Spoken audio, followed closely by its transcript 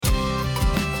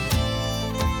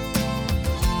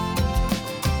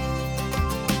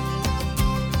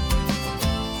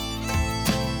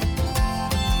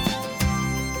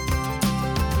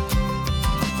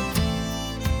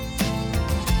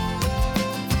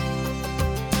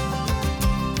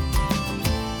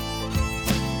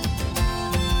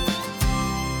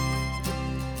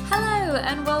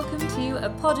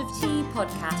Pod of Tea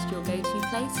podcast, your go-to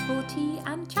place for tea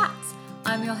and chats.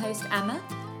 I'm your host Emma,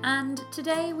 and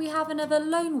today we have another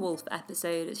Lone Wolf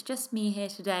episode. It's just me here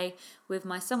today with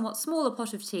my somewhat smaller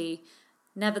pot of tea,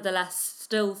 nevertheless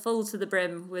still full to the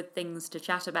brim with things to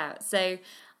chat about. So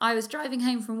I was driving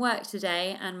home from work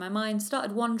today and my mind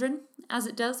started wandering, as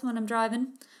it does when I'm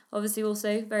driving. Obviously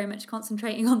also very much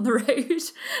concentrating on the road,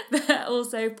 but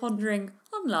also pondering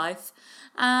on life.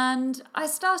 And I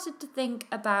started to think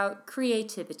about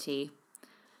creativity.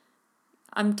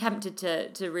 I'm tempted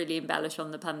to really embellish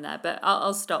on the pun there, but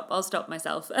I'll stop. I'll stop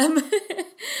myself.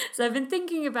 So I've been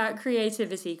thinking about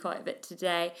creativity quite a bit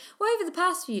today. Well, over the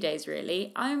past few days,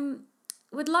 really.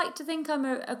 Would like to think I'm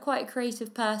a quite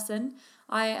creative person.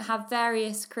 I have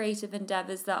various creative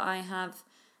endeavours that I have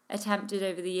attempted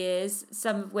over the years,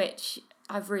 some of which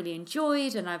I've really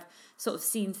enjoyed and I've sort of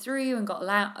seen through and got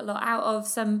a lot out of,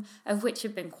 some of which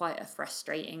have been quite a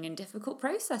frustrating and difficult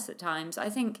process at times. I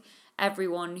think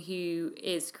everyone who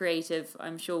is creative,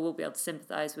 I'm sure, will be able to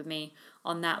sympathise with me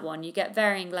on that one. You get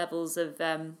varying levels of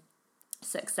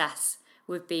success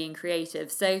with being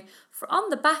creative. So on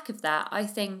the back of that, I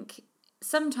think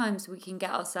sometimes we can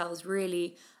get ourselves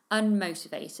really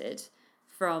unmotivated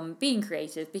from being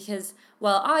creative because,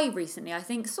 well, I recently, I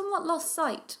think, somewhat lost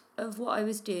sight of what I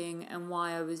was doing and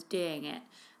why I was doing it.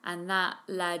 And that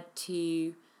led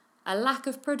to a lack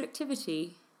of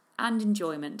productivity and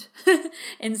enjoyment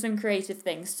in some creative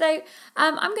things. So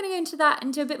I'm going to go into that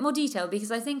into a bit more detail because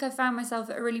I think I found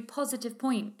myself at a really positive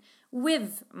point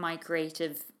with my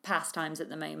creative pastimes at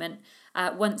the moment,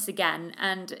 once again.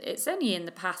 And it's only in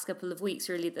the past couple of weeks,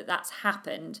 really, that that's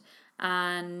happened.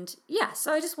 And yeah,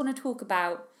 so I just want to talk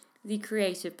about the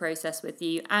creative process with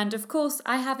you. And of course,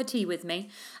 I have a tea with me.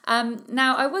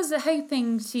 Now, I was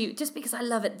hoping to, just because I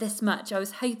love it this much, I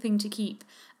was hoping to keep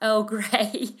Earl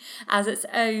Grey as its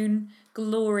own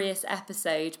glorious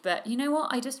episode. But you know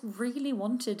what? I just really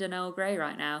wanted an Earl Grey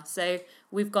right now. So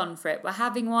we've gone for it. We're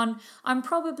having one. I'm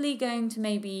probably going to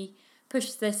maybe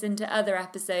push this into other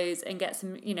episodes and get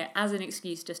some, as an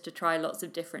excuse just to try lots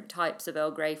of different types of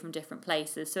Earl Grey from different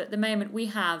places. So at the moment we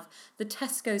have the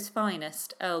Tesco's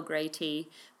Finest Earl Grey tea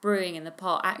brewing in the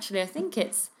pot. Actually, I think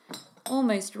it's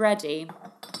almost ready,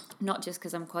 not just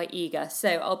because I'm quite eager. So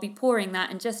I'll be pouring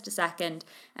that in just a second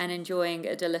and enjoying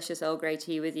a delicious Earl Grey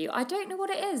tea with you. I don't know what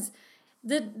it is.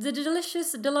 The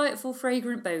delicious, delightful,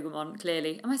 fragrant bergamot,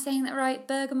 clearly. Am I saying that right?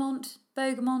 Bergamot?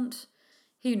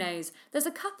 Who knows? There's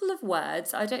a couple of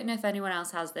words, I don't know if anyone else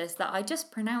has this, that I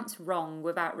just pronounce wrong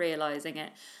without realising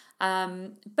it.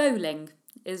 Bowling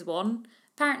is one.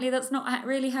 Apparently that's not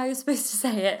really how you're supposed to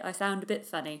say it. I sound a bit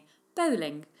funny.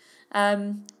 Bowling.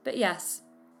 But yes,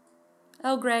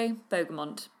 Earl Grey,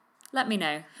 bergamot. Let me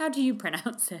know. How do you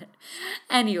pronounce it?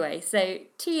 Anyway, so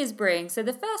tea is brewing. So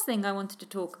the first thing I wanted to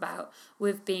talk about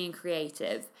with being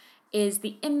creative is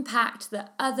the impact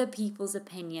that other people's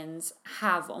opinions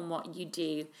have on what you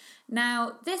do.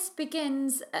 Now, this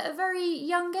begins at a very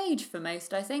young age for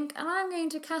most, I think, and I'm going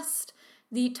to cast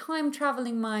the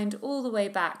time-travelling mind all the way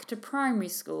back to primary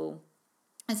school.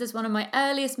 This is one of my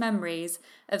earliest memories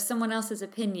of someone else's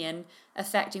opinion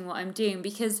affecting what I'm doing,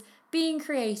 because being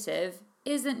creative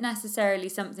isn't necessarily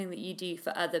something that you do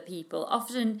for other people.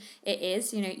 Often it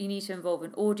is, you need to involve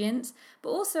an audience, but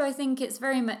also I think it's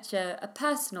very much a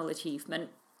personal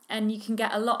achievement and you can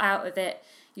get a lot out of it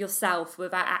yourself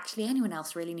without actually anyone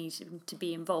else really needing to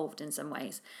be involved in some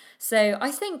ways. So I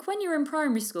think when you're in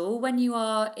primary school, when you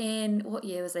are in, what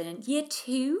year was I in? Year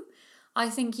 2,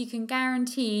 I think you can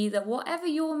guarantee that whatever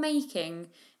you're making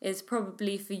is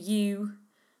probably for you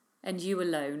and you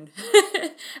alone,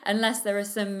 unless there are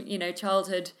some,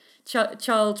 child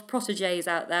protégés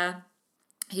out there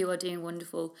who are doing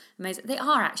wonderful, amazing. They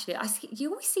are actually.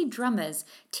 You always see drummers,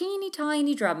 teeny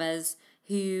tiny drummers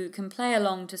who can play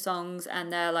along to songs,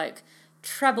 and they're like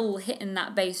treble hitting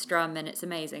that bass drum, and it's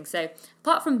amazing. So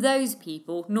apart from those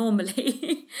people,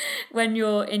 normally when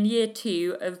you're in year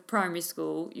 2 of primary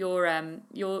school,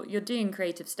 you're doing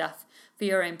creative stuff for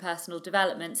your own personal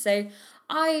development. So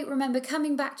I remember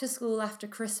coming back to school after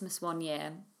Christmas one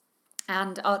year,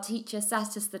 and our teacher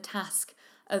set us the task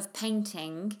of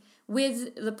painting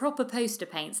with the proper poster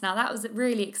paints. Now that was a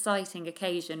really exciting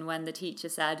occasion when the teacher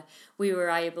said we were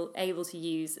able to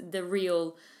use the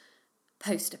real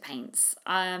poster paints.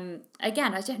 Again,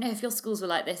 I don't know if your schools were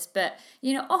like this, but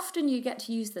often you get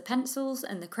to use the pencils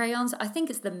and the crayons. I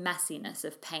think it's the messiness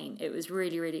of paint. It was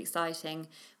really, really exciting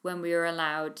when we were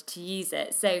allowed to use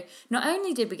it. So not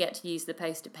only did we get to use the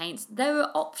poster paints, there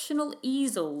were optional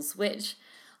easels, which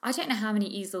I don't know how many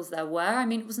easels there were. I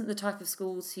mean, it wasn't the type of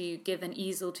school to give an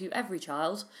easel to every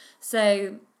child.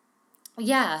 So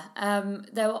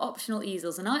there were optional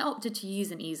easels, and I opted to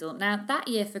use an easel. Now, that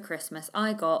year for Christmas,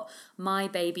 I got My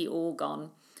Baby All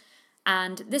Gone.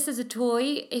 And this is a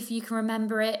toy, if you can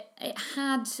remember it. It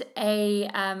had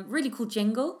a really cool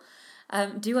jingle.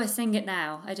 Do I sing it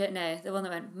now? I don't know. The one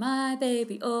that went, my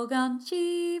baby all gone,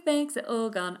 she makes it all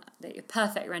gone.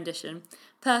 Perfect rendition.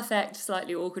 Perfect,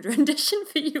 slightly awkward rendition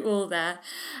for you all there.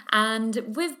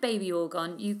 And with Baby All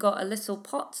Gone, you got a little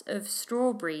pot of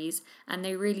strawberries, and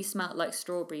they really smelt like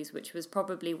strawberries, which was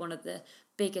probably one of the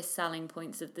biggest selling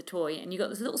points of the toy. And you got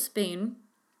this little spoon,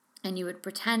 and you would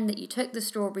pretend that you took the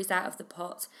strawberries out of the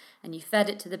pot and you fed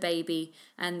it to the baby,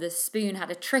 and the spoon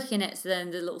had a trick in it, so then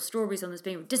the little strawberries on the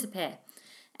spoon would disappear.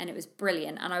 And it was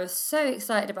brilliant. And I was so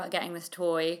excited about getting this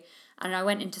toy. And I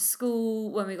went into school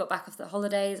when we got back after the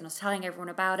holidays, and I was telling everyone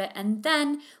about it. And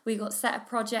then we got set a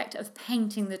project of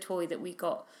painting the toy that we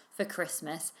got for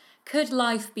Christmas. Could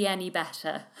life be any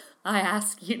better? I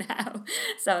ask you now.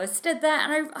 So I stood there,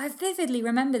 and I vividly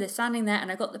remember this, standing there,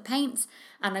 and I got the paints,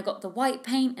 and I got the white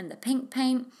paint and the pink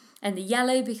paint and the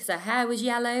yellow because her hair was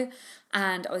yellow,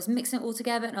 and I was mixing it all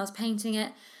together and I was painting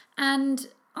it, and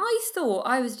I thought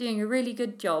I was doing a really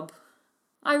good job.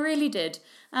 I really did.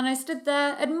 And I stood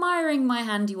there admiring my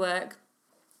handiwork,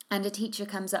 and a teacher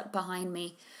comes up behind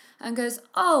me and goes,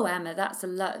 oh, Emma,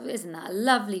 isn't that a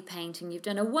lovely painting? You've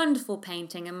done a wonderful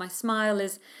painting. And my smile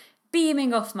is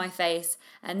beaming off my face.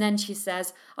 And then she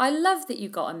says, I love that you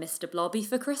got a Mr. Blobby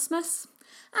for Christmas.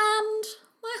 And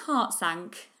my heart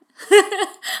sank.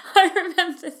 I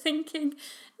remember thinking,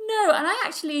 no, and I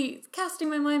actually, casting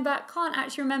my mind back, can't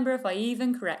actually remember if I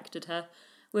even corrected her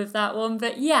with that one.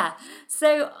 But yeah,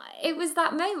 so it was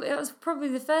that moment. It was probably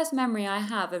the first memory I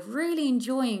have of really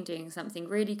enjoying doing something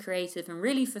really creative and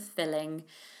really fulfilling,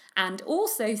 and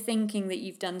also thinking that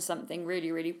you've done something really,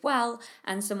 really well,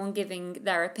 and someone giving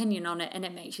their opinion on it, and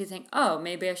it makes you think, oh,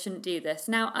 maybe I shouldn't do this.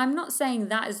 Now, I'm not saying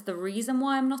that is the reason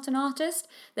why I'm not an artist.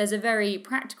 There's a very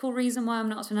practical reason why I'm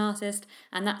not an artist,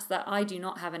 and that's that I do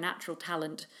not have a natural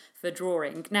talent for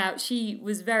drawing. Now, she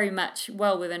was very much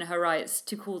well within her rights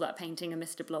to call that painting a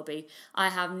Mr. Blobby. I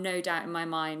have no doubt in my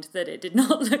mind that it did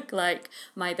not look like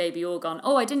My Baby All Gone.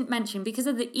 Oh, I didn't mention, because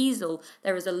of the easel,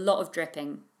 there was a lot of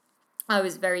dripping. I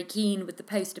was very keen with the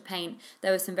poster paint.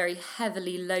 There were some very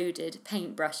heavily loaded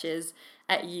paintbrushes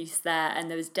at use there, and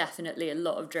there was definitely a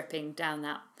lot of dripping down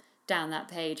that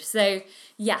page. So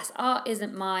yes, art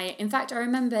isn't my... In fact, I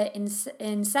remember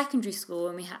in secondary school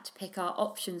when we had to pick our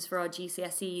options for our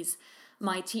GCSEs,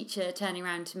 my teacher turning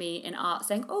around to me in art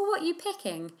saying, oh, what are you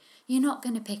picking? You're not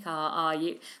going to pick art, are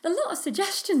you? A lot of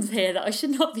suggestions here that I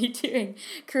should not be doing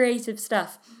creative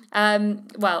stuff.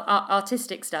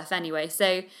 Artistic stuff anyway.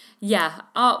 So yeah,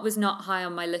 art was not high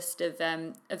on my list of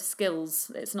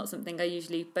skills. It's not something I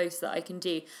usually boast that I can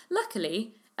do.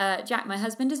 Luckily, Jack, my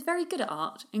husband, is very good at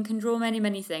art and can draw many,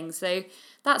 many things. So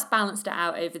that's balanced it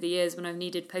out over the years when I've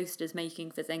needed posters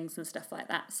making for things and stuff like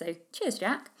that. So cheers,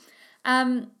 Jack.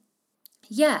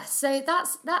 So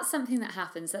that's something that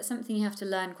happens. That's something you have to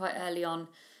learn quite early on,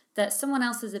 that someone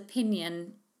else's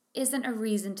opinion isn't a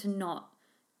reason to not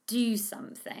do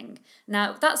something.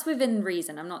 Now, that's within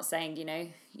reason. I'm not saying,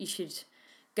 you should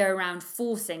go around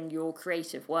forcing your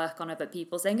creative work on other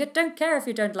people, saying, I don't care if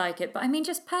you don't like it. But I mean,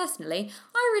 just personally,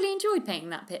 I really enjoyed painting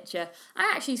that picture. I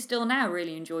actually still now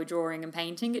really enjoy drawing and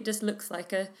painting. It just looks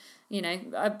like I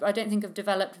don't think I've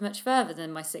developed much further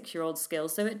than my 6-year-old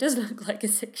skills. So it does look like a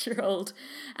 6-year-old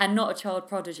and not a child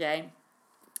prodigy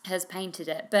has painted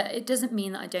it, but it doesn't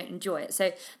mean that I don't enjoy it.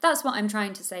 So that's what I'm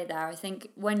trying to say there. I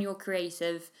think when you're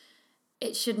creative,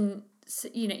 it shouldn't,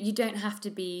 you don't have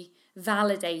to be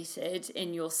validated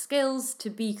in your skills to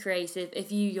be creative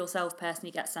if you yourself personally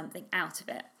get something out of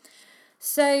it.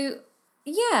 So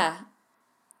yeah,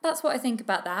 that's what I think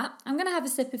about that. I'm going to have a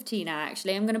sip of tea now,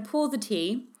 actually. I'm going to pour the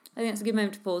tea. I think it's a good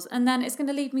moment to pause. And then it's going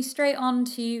to lead me straight on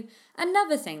to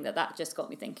another thing that just got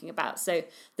me thinking about. So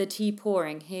the tea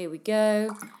pouring. Here we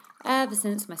go. Ever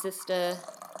since my sister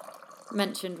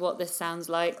mentioned what this sounds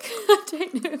like, I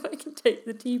don't know if I can take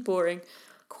the tea pouring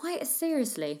quite as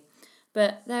seriously.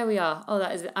 But there we are. Oh,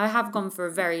 that is it. I have gone for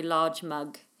a very large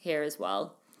mug here as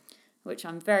well, which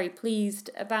I'm very pleased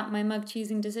about my mug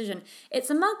choosing decision. It's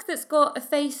a mug that's got a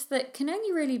face that can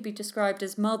only really be described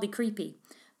as mildly creepy.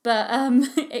 But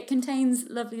it contains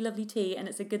lovely, lovely tea, and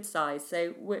it's a good size,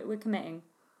 so we're committing.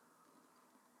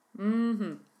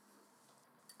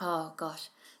 Oh, gosh.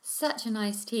 Such a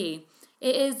nice tea.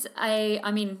 It is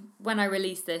I mean, when I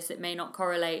release this, it may not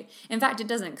correlate. In fact, it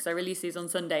doesn't because I release these on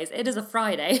Sundays. It is a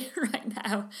Friday right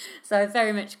now. So I've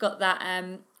very much got that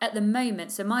at the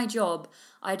moment. So my job,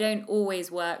 I don't always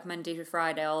work Monday to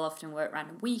Friday. I'll often work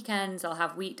random weekends. I'll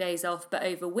have weekdays off. But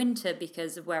over winter,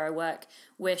 because of where I work,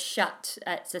 we're shut.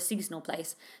 It's a seasonal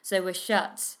place. So we're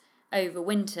shut over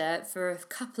winter for a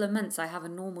couple of months. I have a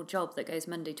normal job that goes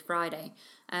Monday to Friday.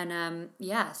 And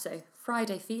so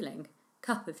Friday feeling.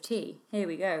 Cup of tea. Here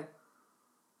we go.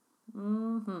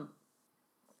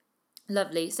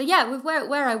 Lovely. So yeah, with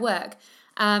where I work,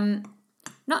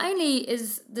 not only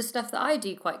is the stuff that I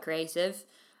do quite creative,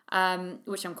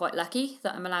 which I'm quite lucky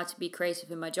that I'm allowed to be creative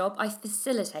in my job, I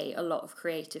facilitate a lot of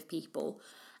creative people.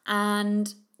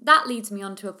 And that leads me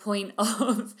on to a point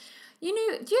of, do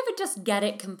you ever just get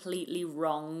it completely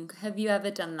wrong? Have you ever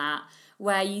done that?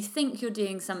 Where you think you're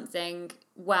doing something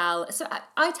well. So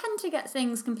I tend to get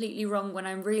things completely wrong when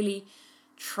I'm really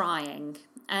trying.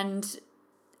 And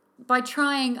by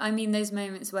trying, I mean those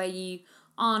moments where you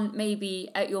aren't maybe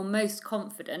at your most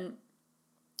confident.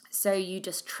 So you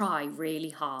just try really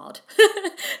hard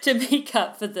to make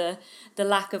up for the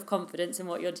lack of confidence in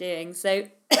what you're doing. So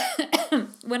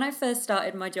when I first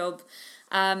started my job,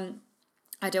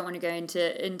 I don't want to go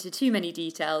into too many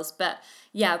details, but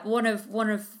yeah, one of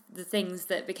the things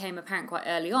that became apparent quite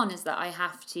early on is that I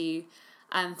have to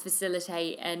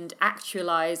facilitate and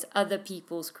actualize other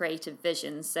people's creative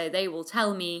visions. So they will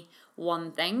tell me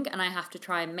one thing and I have to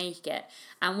try and make it.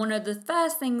 And one of the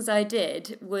first things I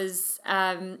did was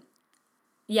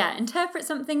interpret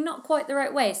something not quite the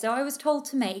right way. So I was told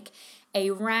to make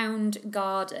a round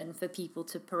garden for people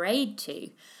to parade to.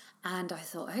 And I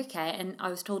thought, okay, and I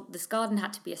was told this garden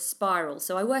had to be a spiral.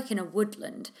 So I work in a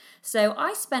woodland. So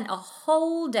I spent a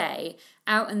whole day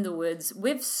out in the woods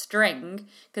with string,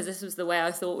 because this was the way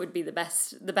I thought would be the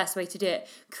best way to do it,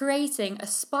 creating a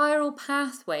spiral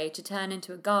pathway to turn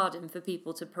into a garden for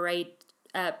people to parade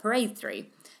through.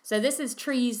 So this is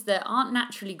trees that aren't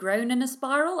naturally grown in a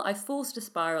spiral. I forced a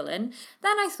spiral in.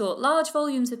 Then I thought large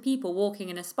volumes of people walking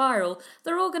in a spiral,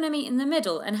 they're all going to meet in the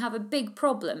middle and have a big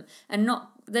problem and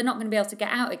they're not going to be able to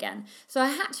get out again. So I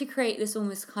had to create this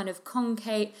almost kind of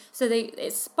concave, so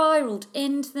it spiraled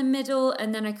into the middle,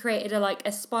 and then I created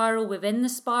a spiral within the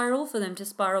spiral for them to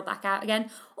spiral back out again.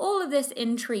 All of this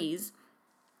in trees.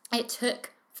 It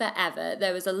took forever.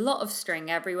 There was a lot of string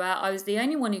everywhere. I was the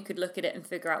only one who could look at it and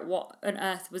figure out what on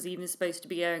earth was even supposed to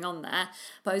be going on there.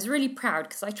 But I was really proud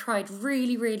because I tried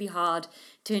really, really hard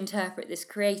to interpret this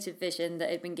creative vision that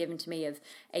had been given to me of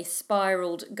a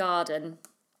spiraled garden.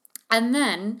 And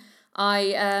then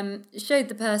I showed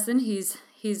the person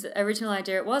whose original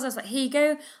idea it was. I was like, here you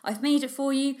go, I've made it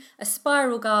for you, a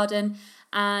spiral garden.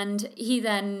 And he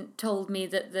then told me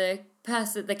that the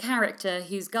character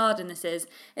whose garden this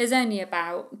is only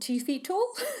about 2 feet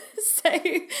tall. So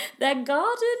their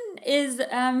garden is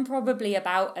probably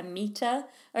about a metre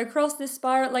across this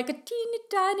spiral, like a teeny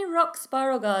tiny rock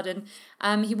spiral garden.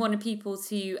 He wanted people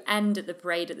to end at the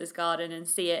parade at this garden and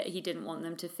see it. He didn't want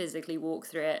them to physically walk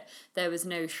through it. There was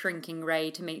no shrinking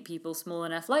ray to make people small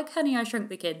enough, like Honey, I Shrunk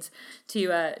the Kids, to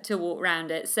walk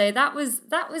around it. So that was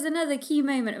another key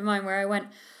moment of mine where I went,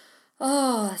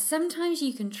 oh, sometimes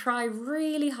you can try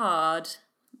really hard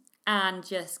and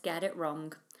just get it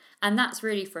wrong. And that's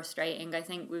really frustrating, I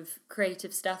think, with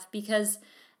creative stuff, because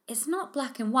it's not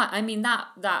black and white. I mean,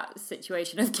 that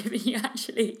situation I've given you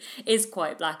actually is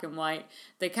quite black and white.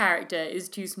 The character is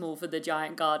too small for the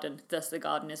giant garden, thus the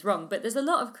garden is wrong. But there's a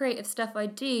lot of creative stuff I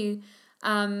do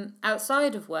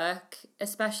outside of work,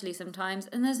 especially sometimes,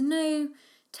 and there's no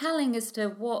telling as to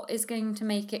what is going to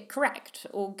make it correct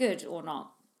or good or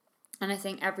not. And I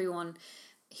think everyone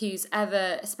who's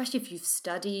ever, especially if you've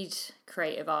studied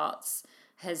creative arts,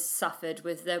 has suffered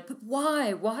with but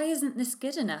why isn't this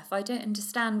good enough? I don't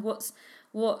understand what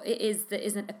it is that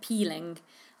isn't appealing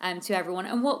to everyone.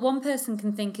 And what one person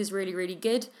can think is really, really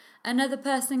good, another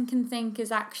person can think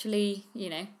is actually,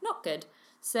 not good.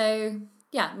 So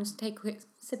yeah, I'm just take a quick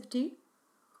sip of tea.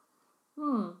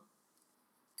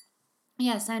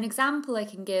 Yeah, so an example I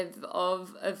can give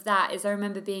of that is I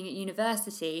remember being at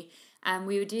university and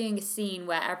we were doing a scene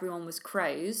where everyone was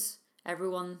crows.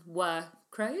 Everyone were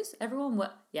crows?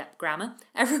 Grammar.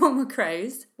 Everyone were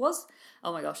crows.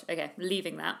 Oh my gosh, okay,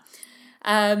 leaving that.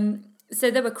 So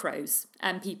there were crows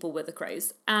and people were the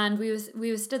crows. And we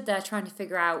were stood there trying to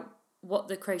figure out what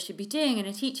the crows should be doing, and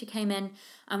a teacher came in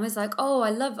and was like, oh, I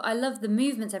love the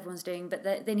movements everyone's doing, but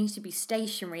they need to be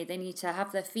stationary. They need to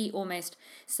have their feet almost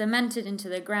cemented into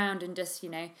the ground and just,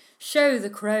 show the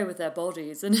crow with their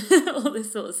bodies and all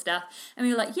this sort of stuff. And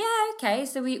we were like, yeah, okay.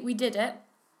 So we did it.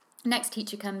 Next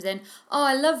teacher comes in, oh,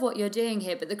 I love what you're doing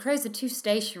here, but the crows are too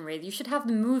stationary. You should have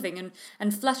them moving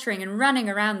and fluttering and running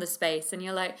around the space. And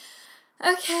you're like,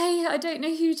 okay, I don't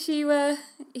know who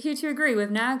to agree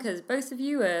with now, because both of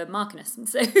you are marking us,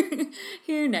 so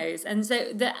who knows? And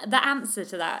so the answer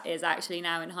to that is actually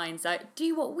now in hindsight,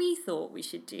 do what we thought we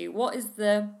should do. What is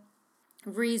the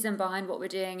reason behind what we're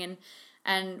doing,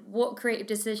 and what creative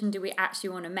decision do we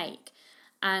actually want to make?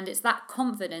 And it's that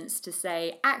confidence to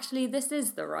say, actually, this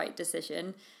is the right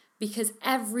decision, because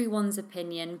everyone's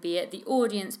opinion, be it the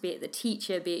audience, be it the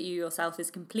teacher, be it you yourself, is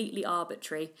completely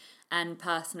arbitrary and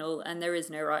personal, and there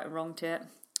is no right and wrong to it.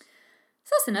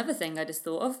 So that's another thing I just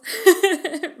thought of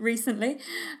recently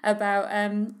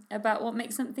about what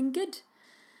makes something good.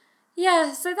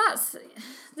 Yeah, so that's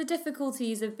the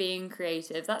difficulties of being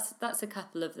creative. That's a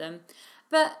couple of them.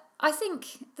 But I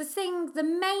think the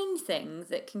main thing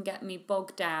that can get me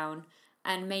bogged down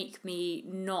and make me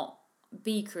not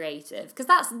be creative, because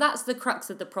that's the crux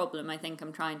of the problem I think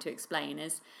I'm trying to explain,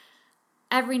 is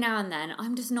every now and then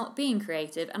I'm just not being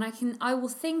creative, and I will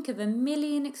think of a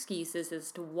million excuses as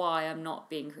to why I'm not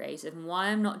being creative and why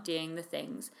I'm not doing the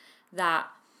things that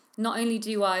not only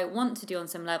do I want to do on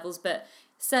some levels, but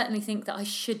certainly think that I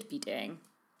should be doing,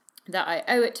 that I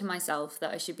owe it to myself,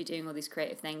 that I should be doing all these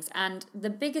creative things. And the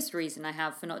biggest reason I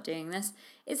have for not doing this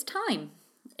is time.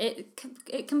 It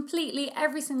completely,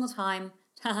 every single time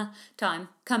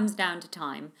comes down to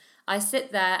time. I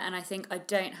sit there and I think I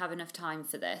don't have enough time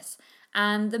for this.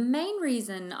 And the main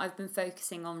reason I've been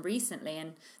focusing on recently,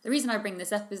 and the reason I bring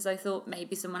this up, is I thought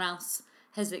maybe someone else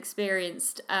has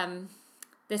experienced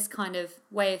this kind of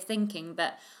way of thinking.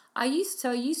 But I used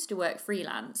to work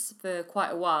freelance for quite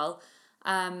a while,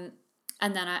 and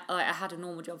then I had a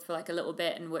normal job for like a little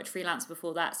bit and worked freelance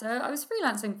before that. So I was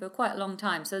freelancing for quite a long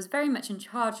time. So I was very much in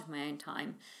charge of my own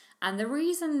time. And the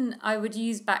reason I would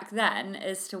use back then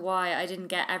as to why I didn't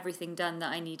get everything done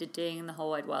that I needed doing in the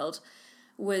whole wide world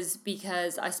was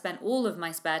because I spent all of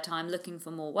my spare time looking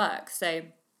for more work. So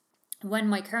when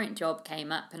my current job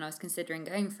came up and I was considering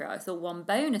going for it, I thought one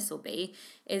bonus will be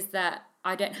is that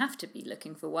I don't have to be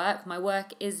looking for work. My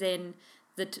work is in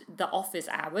the office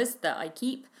hours that I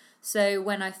keep. So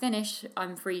when I finish,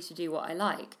 I'm free to do what I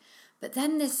like. But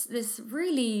then this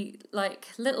really like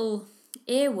little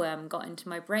earworm got into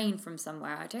my brain from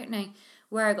somewhere. I don't know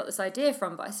where I got this idea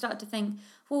from, but I started to think,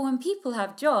 well, when people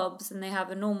have jobs and they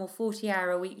have a normal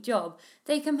 40-hour-a-week job,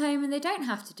 they come home and they don't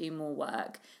have to do more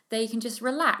work. They can just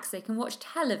relax, they can watch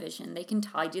television, they can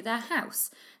tidy their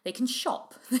house, they can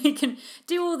shop, they can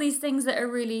do all these things that are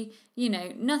really,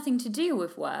 nothing to do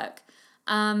with work.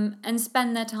 And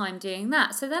spend their time doing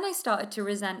that. So then I started to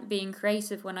resent being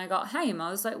creative when I got home. I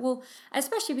was like, well,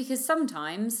 especially because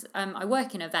sometimes I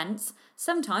work in events,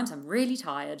 sometimes I'm really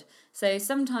tired. So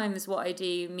sometimes what I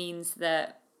do means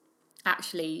that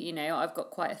actually, I've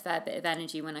got quite a fair bit of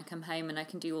energy when I come home and I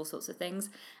can do all sorts of things.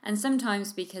 And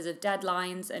sometimes because of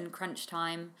deadlines and crunch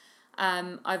time,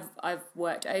 I've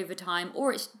worked overtime,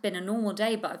 or it's been a normal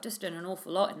day, but I've just done an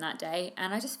awful lot in that day,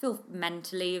 and I just feel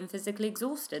mentally and physically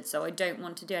exhausted, so I don't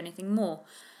want to do anything more.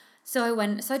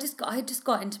 I just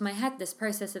got into my head this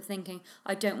process of thinking,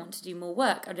 I don't want to do more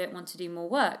work, and then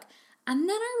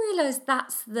I realised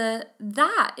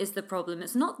that is the problem.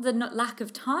 It's not the lack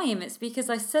of time, it's because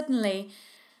I suddenly...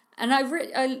 And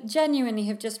I genuinely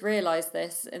have just realised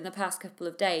this in the past couple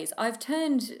of days. I've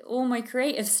turned all my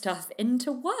creative stuff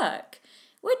into work,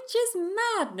 which is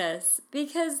madness,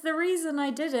 because the reason I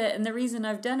did it and the reason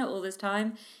I've done it all this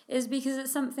time is because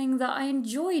it's something that I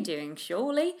enjoy doing,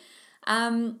 surely.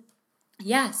 So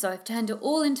I've turned it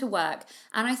all into work.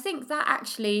 And I think that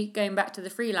actually, going back to the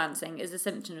freelancing, is a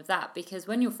symptom of that, because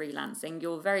when you're freelancing,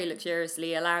 you're very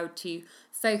luxuriously allowed to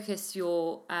focus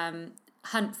your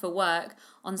hunt for work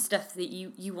on stuff that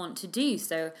you want to do.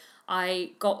 So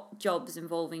I got jobs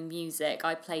involving music.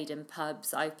 I played in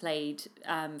pubs. I played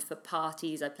for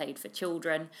parties. I played for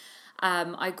children.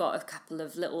 I got a couple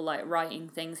of little writing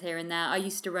things here and there. I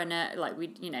used to run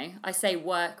I say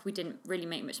work, we didn't really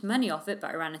make much money off it, but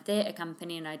I ran a theatre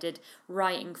company and I did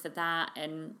writing for that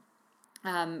and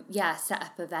set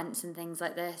up events and things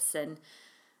like this. And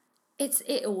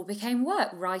it all became work.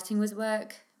 Writing was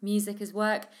work. Music is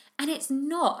work, and it's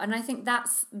not. And I think that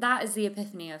is the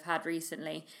epiphany I've had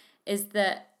recently, is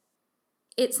that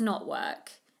it's not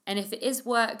work. And if it is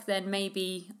work, then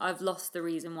maybe I've lost the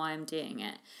reason why I'm doing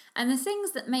it. And the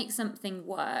things that make something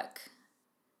work,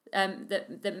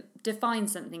 that define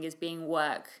something as being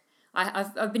work,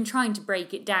 I've been trying to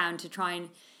break it down to try and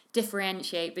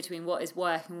differentiate between what is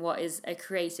work and what is a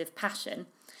creative passion.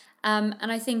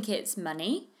 And I think it's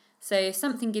money. So if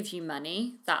something gives you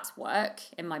money, that's work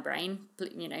in my brain.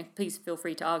 Please feel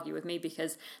free to argue with me,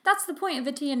 because that's the point of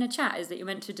a tea and a chat, is that you're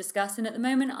meant to discuss. And at the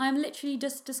moment, I'm literally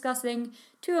just discussing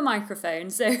to a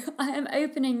microphone. So I am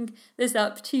opening this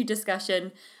up to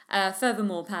discussion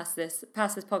furthermore past this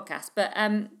podcast. But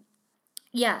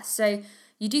yeah, so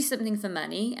you do something for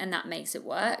money and that makes it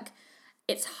work.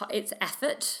 It's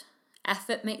effort.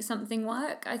 Effort makes something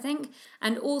work, I think.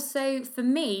 And also for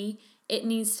me, it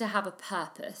needs to have a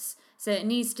purpose. So it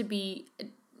needs to be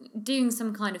doing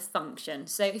some kind of function.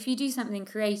 So if you do something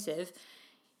creative,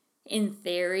 in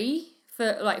theory,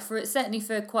 certainly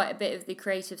for quite a bit of the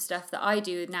creative stuff that I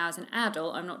do now as an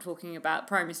adult, I'm not talking about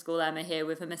primary school Emma here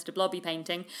with her Mr. Blobby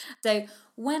painting. So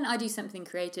when I do something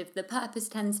creative, the purpose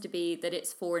tends to be that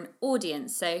it's for an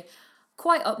audience. So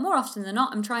more often than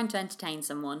not, I'm trying to entertain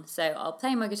someone. So I'll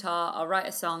play my guitar, I'll write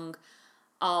a song,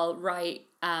 I'll write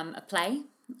a play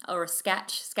or a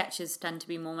sketch. Sketches tend to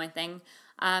be more my thing.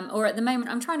 Or at the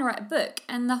moment, I'm trying to write a book,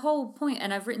 and the whole point,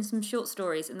 and I've written some short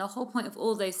stories, and the whole point of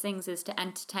all those things is to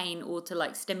entertain or to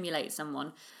stimulate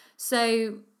someone.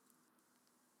 So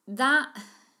that's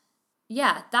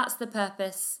the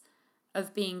purpose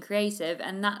of being creative,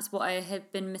 and that's what I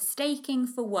have been mistaking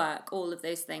for work, all of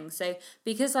those things. So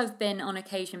because I've been on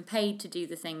occasion paid to do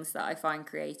the things that I find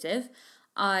creative,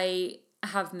 I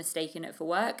have mistaken it for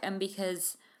work, and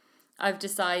because I've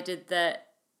decided that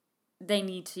they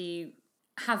need to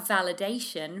have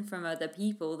validation from other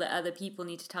people, that other people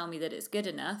need to tell me that it's good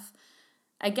enough.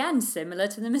 Again, similar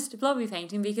to the Mr. Blobby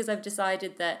painting, because I've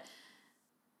decided that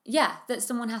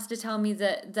someone has to tell me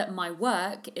that my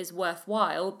work is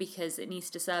worthwhile because it needs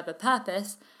to serve a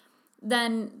purpose,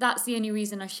 then that's the only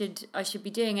reason I should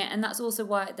be doing it. And that's also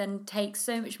why it then takes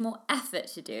so much more effort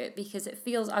to do it, because it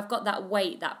feels I've got that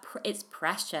weight, it's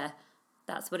pressure.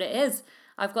 That's what it is.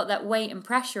 I've got that weight and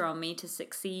pressure on me to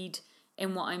succeed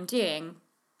in what I'm doing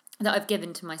that I've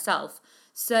given to myself.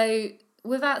 So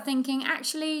without thinking,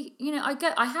 actually,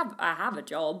 I have a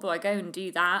job. I go and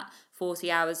do that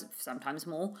 40 hours, sometimes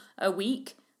more, a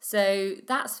week. So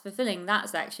that's fulfilling.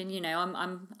 That's action.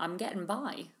 I'm getting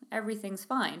by. Everything's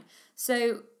fine.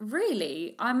 So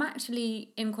really, I'm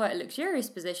actually in quite a luxurious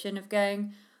position of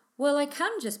going, well, I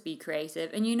can just be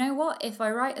creative. And you know what? If I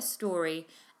write a story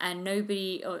and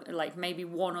nobody, or maybe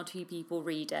one or two people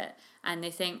read it and they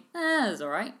think, that's all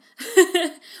right.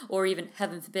 Or even,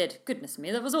 heaven forbid, goodness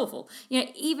me, that was awful.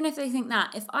 Even if they think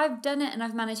that, if I've done it and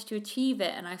I've managed to achieve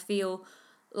it and I feel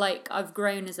like I've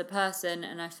grown as a person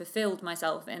and I've fulfilled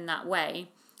myself in that way,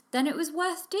 then it was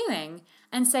worth doing.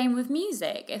 And same with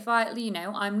music. If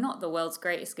I'm not the world's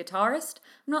greatest guitarist,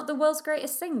 I'm not the world's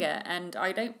greatest singer, and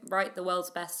I don't write the world's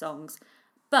best songs,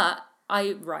 but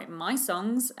I write my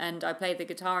songs and I play the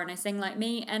guitar and I sing like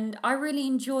me, and I really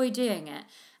enjoy doing it.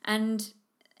 And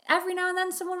every now and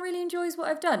then someone really enjoys what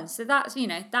I've done. So that's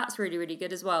really, really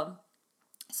good as well.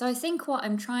 So I think what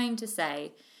I'm trying to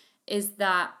say is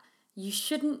that you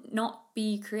shouldn't not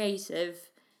be creative.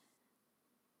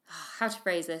 How to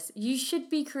phrase this? You should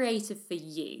be creative for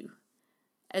you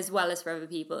as well as for other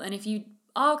people. And if you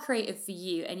are creative for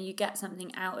you and you get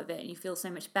something out of it and you feel so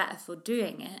much better for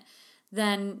doing it,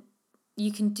 then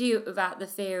you can do it without the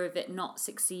fear of it not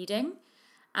succeeding,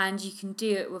 and you can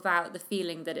do it without the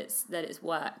feeling that it's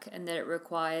work and that it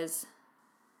requires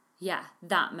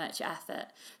that much effort.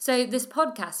 So this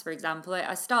podcast, for example,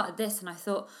 I started this and I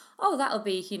thought, oh, that'll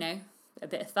be a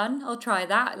bit of fun. I'll try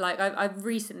that. I've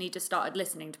recently just started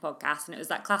listening to podcasts, and it was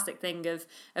that classic thing of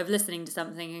listening to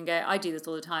something and go, I do this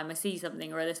all the time. I see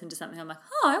something or I listen to something, I'm like,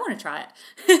 oh, I want to try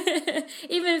it.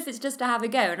 Even if it's just to have a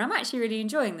go. And I'm actually really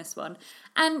enjoying this one.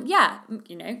 And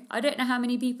I don't know how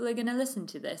many people are going to listen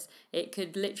to this. It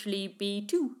could literally be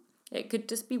 2. It could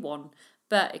just be 1.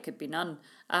 But it could be none.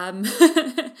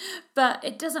 But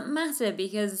it doesn't matter,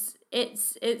 because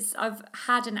I've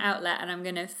had an outlet, and I'm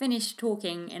going to finish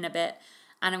talking in a bit,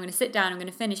 and I'm going to sit down, I'm going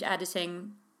to finish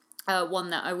editing one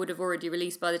that I would have already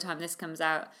released by the time this comes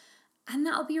out, and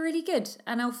that'll be really good,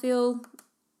 and I'll feel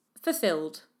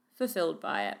fulfilled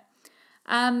by it.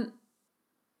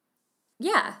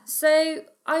 So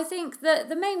I think that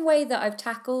the main way that I've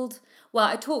tackled,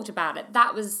 I talked about it.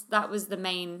 That was the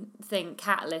main thing,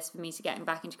 catalyst for me to getting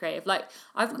back into creative.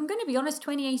 I'm going to be honest,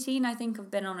 2018, I think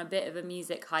I've been on a bit of a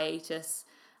music hiatus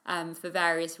for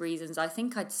various reasons. I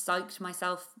think I'd psyched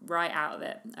myself right out of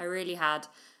it. I really had.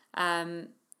 I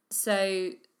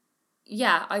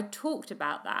talked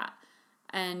about that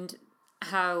and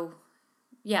how,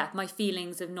 my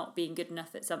feelings of not being good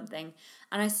enough at something.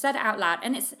 And I said it out loud.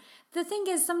 And the thing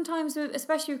is, sometimes,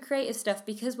 especially with creative stuff,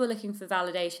 because we're looking for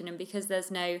validation and because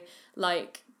there's no,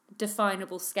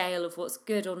 definable scale of what's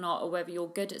good or not, or whether you're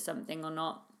good at something or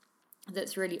not,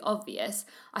 that's really obvious,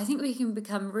 I think we can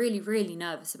become really, really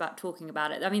nervous about talking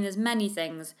about it. I mean, there's many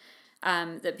things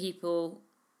that people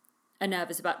are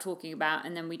nervous about talking about,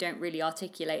 and then we don't really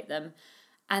articulate them.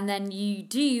 And then you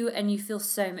do, and you feel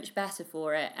so much better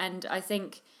for it. And I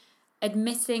think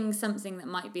admitting something that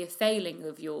might be a failing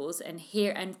of yours and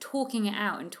talking it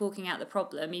out and talking out the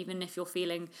problem, even if you're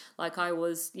feeling like I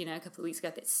was, a couple of weeks ago,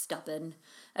 a bit stubborn,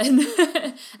 and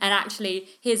and actually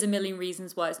here's a million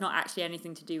reasons why it's not actually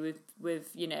anything to do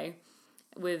with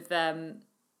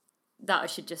that I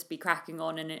should just be cracking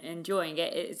on and enjoying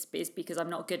it. It's because I'm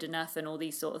not good enough and all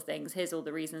these sort of things. Here's all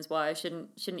the reasons why I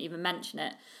shouldn't even mention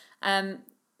it.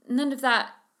 None of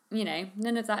that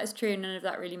is true. None of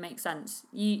that really makes sense.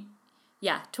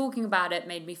 Talking about it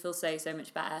made me feel so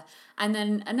much better. And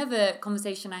then another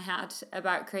conversation I had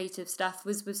about creative stuff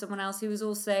was with someone else who was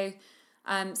also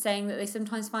saying that they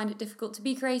sometimes find it difficult to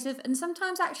be creative, and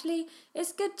sometimes actually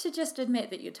it's good to just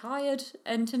admit that you're tired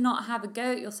and to not have a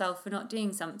go at yourself for not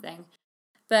doing something.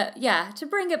 But yeah, to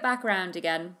bring it back around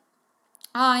again,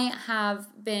 I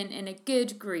have been in a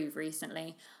good groove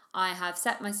recently. I have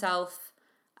set myself,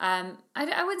 I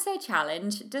wouldn't say a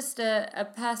challenge, just a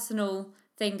personal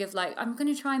thing of like, I'm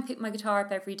going to try and pick my guitar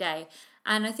up every day.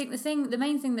 And I think the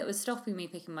main thing that was stopping me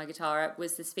picking my guitar up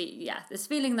was this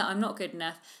feeling that I'm not good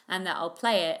enough and that I'll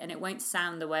play it and it won't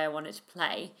sound the way I want it to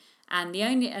play. I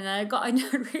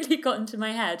really got into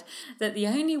my head that the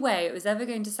only way it was ever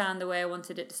going to sound the way I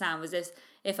wanted it to sound was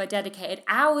if I dedicated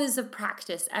hours of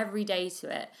practice every day to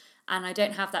it. And I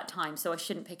don't have that time, so I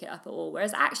shouldn't pick it up at all.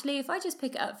 Whereas actually, if I just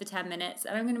pick it up for 10 minutes,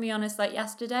 and I'm going to be honest, like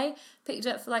yesterday, picked it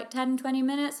up for like 10, 20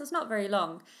 minutes, that's not very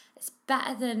long. It's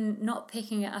better than not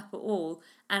picking it up at all.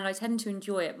 And I tend to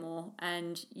enjoy it more,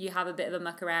 and you have a bit of a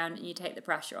muck around and you take the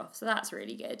pressure off. So that's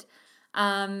really good.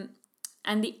 And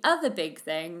the other big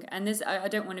thing, and this, I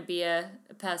don't want to be a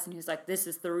person who's like, this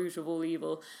is the root of all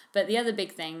evil, but the other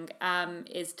big thing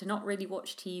is to not really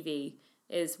watch TV.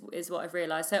 Is what I've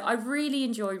realised. So I really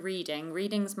enjoy reading.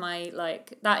 Reading's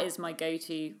that is my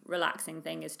go-to relaxing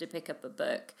thing, is to pick up a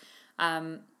book.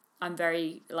 I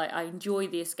enjoy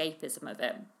the escapism of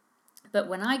it. But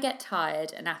when I get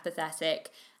tired and apathetic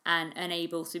and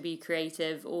unable to be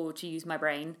creative or to use my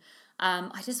brain,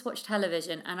 I just watch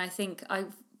television. And I think I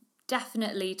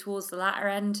definitely, towards the latter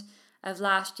end of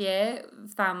last year,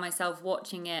 found myself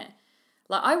watching it.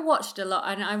 Like, I watched a lot,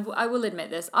 and I will admit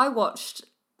this, I watched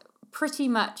pretty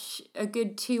much a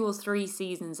good 2 or 3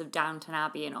 seasons of Downton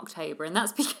Abbey in October, and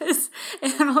that's because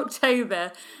in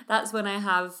October that's when I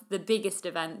have the biggest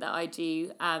event that I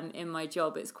do in my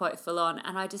job. It's quite full on,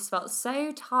 and I just felt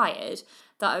so tired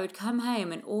that I would come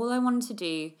home and all I wanted to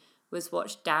do was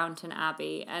watch Downton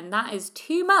Abbey, and that is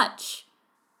too much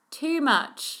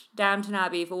Downton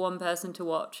Abbey for one person to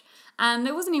watch. And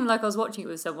it wasn't even like I was watching it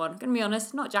with someone, gonna be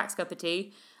honest, not Jack's cup of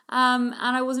tea. And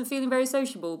I wasn't feeling very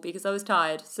sociable because I was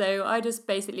tired. So I just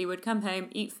basically would come home,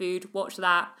 eat food, watch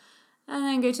that, and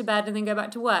then go to bed and then go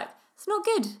back to work. It's not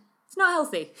good. It's not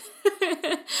healthy.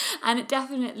 And it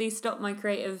definitely stopped my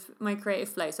creative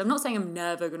flow. So I'm not saying I'm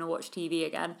never going to watch TV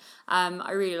again.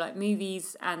 I really like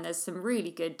movies, and there's some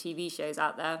really good TV shows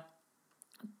out there.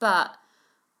 But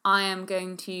I am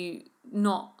going to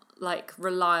not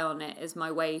rely on it as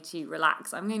my way to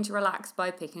relax. I'm going to relax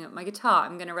by picking up my guitar.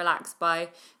 I'm going to relax by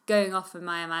going off in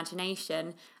my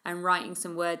imagination and writing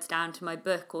some words down to my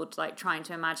book, or trying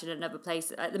to imagine another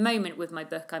place. At the moment with my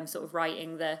book, I'm sort of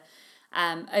writing the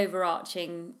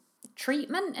overarching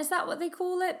treatment. Is that what they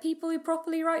call it? People who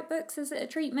properly write books, is it a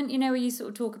treatment? Where you sort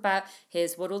of talk about,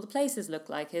 here's what all the places look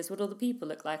like, here's what all the people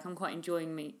look like. I'm quite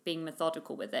enjoying being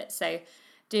methodical with it. So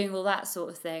doing all that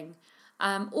sort of thing.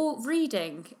 Or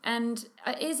reading, and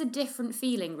it is a different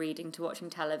feeling reading to watching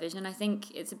television. I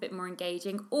think it's a bit more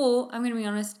engaging. Or, I'm going to be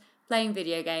honest, playing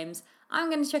video games.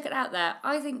 I'm going to check it out there.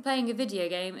 I think playing a video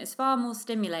game is far more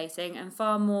stimulating and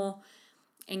far more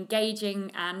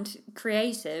engaging and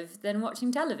creative than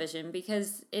watching television,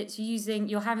 because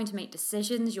you're having to make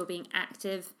decisions, you're being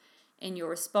active in your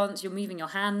response, you're moving your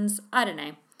hands, I don't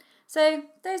know. So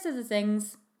those are the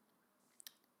things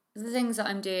that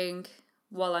I'm doing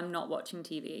while I'm not watching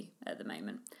TV at the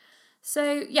moment.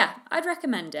 So yeah, I'd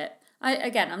recommend it.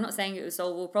 I'm not saying it would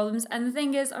solve all problems, and the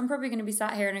thing is, I'm probably going to be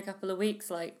sat here in a couple of weeks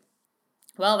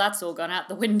that's all gone out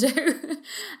the window.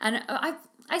 And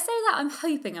I say that I'm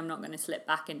hoping I'm not going to slip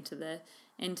back into the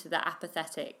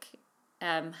apathetic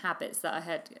habits that I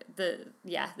had,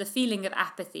 the feeling of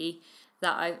apathy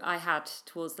that I had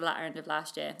towards the latter end of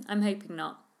last year. I'm hoping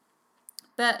not.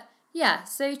 But yeah,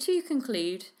 so to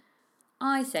conclude,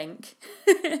 I think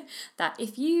that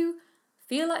if you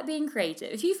feel like being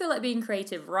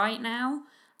creative right now,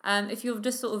 If you've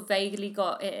just sort of vaguely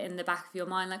got it in the back of your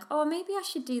mind, like, oh, maybe I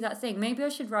should do that thing. Maybe I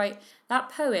should write that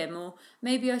poem, or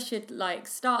maybe I should like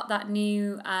start that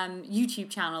new YouTube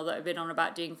channel that I've been on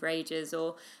about doing for ages,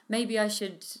 or maybe I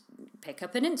should pick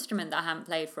up an instrument that I haven't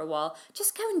played for a while.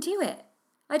 Just go and do it.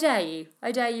 I dare you.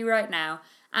 I dare you right now.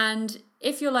 And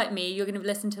if you're like me, you're going to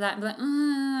listen to that and be like,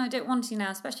 I don't want to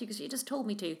now, especially because you just told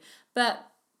me to. But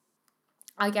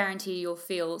I guarantee you'll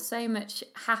feel so much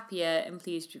happier and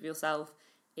pleased with yourself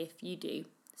if you do.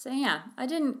 So yeah, I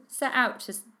didn't set out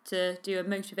to do a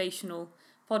motivational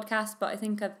podcast, but I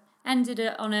think I've ended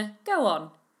it on a go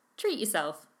on, treat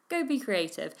yourself, go be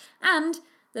creative. And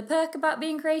the perk about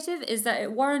being creative is that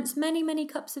it warrants many, many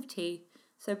cups of tea.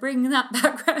 So bring that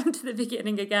back round to the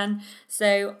beginning again.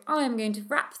 So I am going to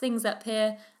wrap things up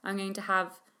here. I'm going to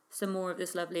have some more of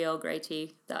this lovely Earl Grey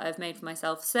tea that I've made for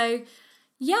myself. So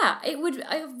yeah, I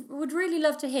would really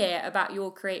love to hear about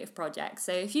your creative projects.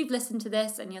 So if you've listened to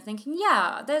this and you're thinking,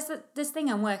 yeah, there's this thing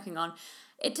I'm working on,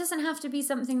 it doesn't have to be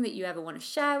something that you ever want to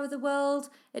share with the world.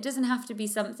 It doesn't have to be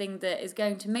something that is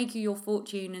going to make you your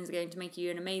fortune and is going to make you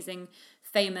an amazing,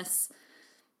 famous,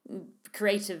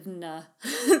 creative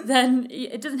then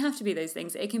it doesn't have to be those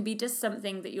things. It can be just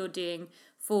something that you're doing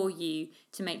for you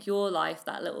to make your life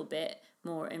that little bit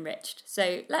more enriched.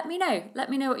 So let me know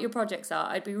what your projects are.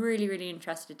 I'd be really, really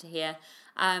interested to hear.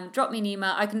 Drop me an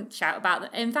email. I can shout about them.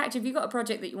 In fact, if you've got a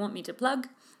project that you want me to plug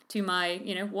to my,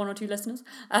 one or two listeners,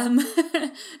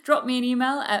 drop me an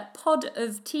email at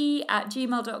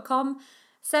podoftea@gmail.com.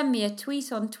 Send me a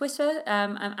tweet on Twitter.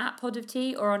 I'm at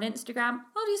podoftea, or on Instagram.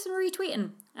 I'll do some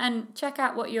retweeting and check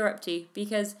out what you're up to,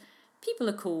 because people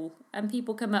are cool and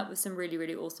people come up with some really,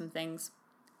 really awesome things.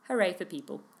 Hooray for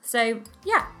people. So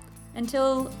yeah,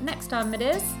 until next time it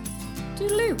is,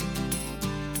 toodaloo.